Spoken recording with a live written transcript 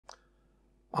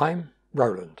I'm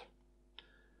Roland.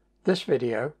 This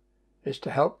video is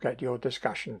to help get your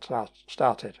discussion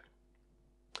started.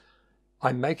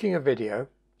 I'm making a video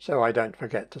so I don't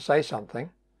forget to say something,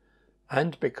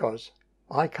 and because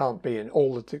I can't be in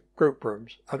all the group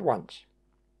rooms at once.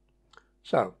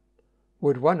 So,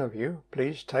 would one of you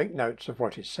please take notes of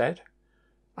what is said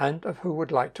and of who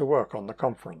would like to work on the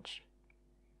conference?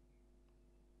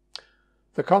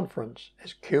 The conference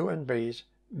is Q&B's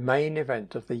main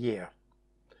event of the year.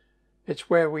 It's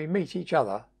where we meet each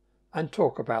other and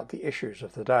talk about the issues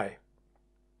of the day.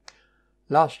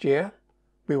 Last year,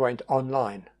 we went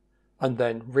online and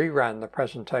then reran the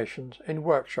presentations in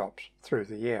workshops through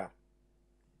the year.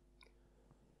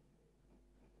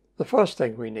 The first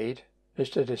thing we need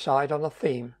is to decide on a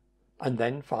theme and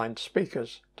then find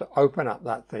speakers to open up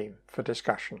that theme for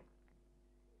discussion.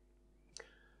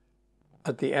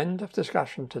 At the end of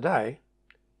discussion today,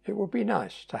 it would be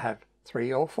nice to have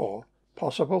 3 or 4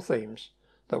 possible themes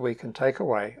that we can take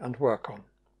away and work on.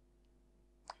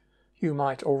 You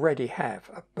might already have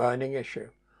a burning issue,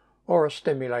 or a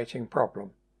stimulating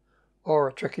problem, or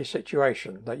a tricky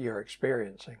situation that you're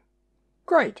experiencing.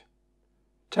 Great!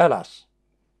 Tell us!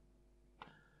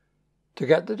 To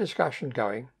get the discussion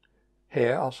going,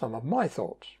 here are some of my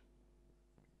thoughts.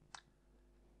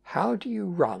 How do you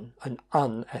run an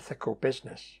unethical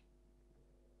business?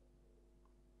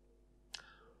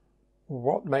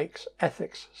 What makes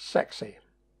ethics sexy?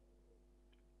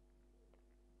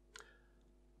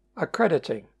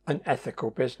 Accrediting an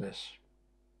ethical business.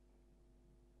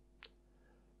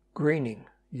 Greening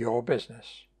your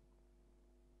business.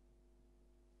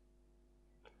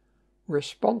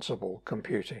 Responsible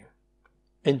computing.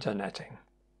 Interneting.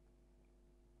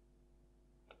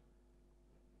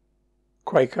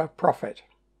 Quaker profit.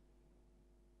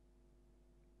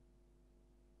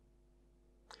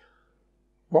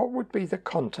 What would be the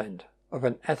content of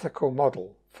an ethical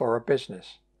model for a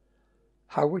business?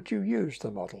 How would you use the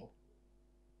model?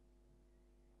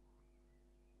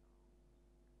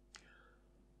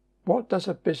 What does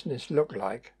a business look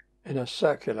like in a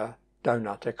circular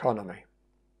donut economy?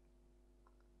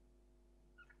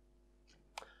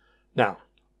 Now,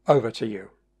 over to you.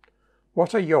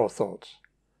 What are your thoughts?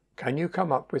 Can you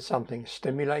come up with something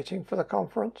stimulating for the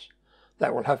conference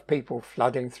that will have people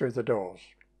flooding through the doors?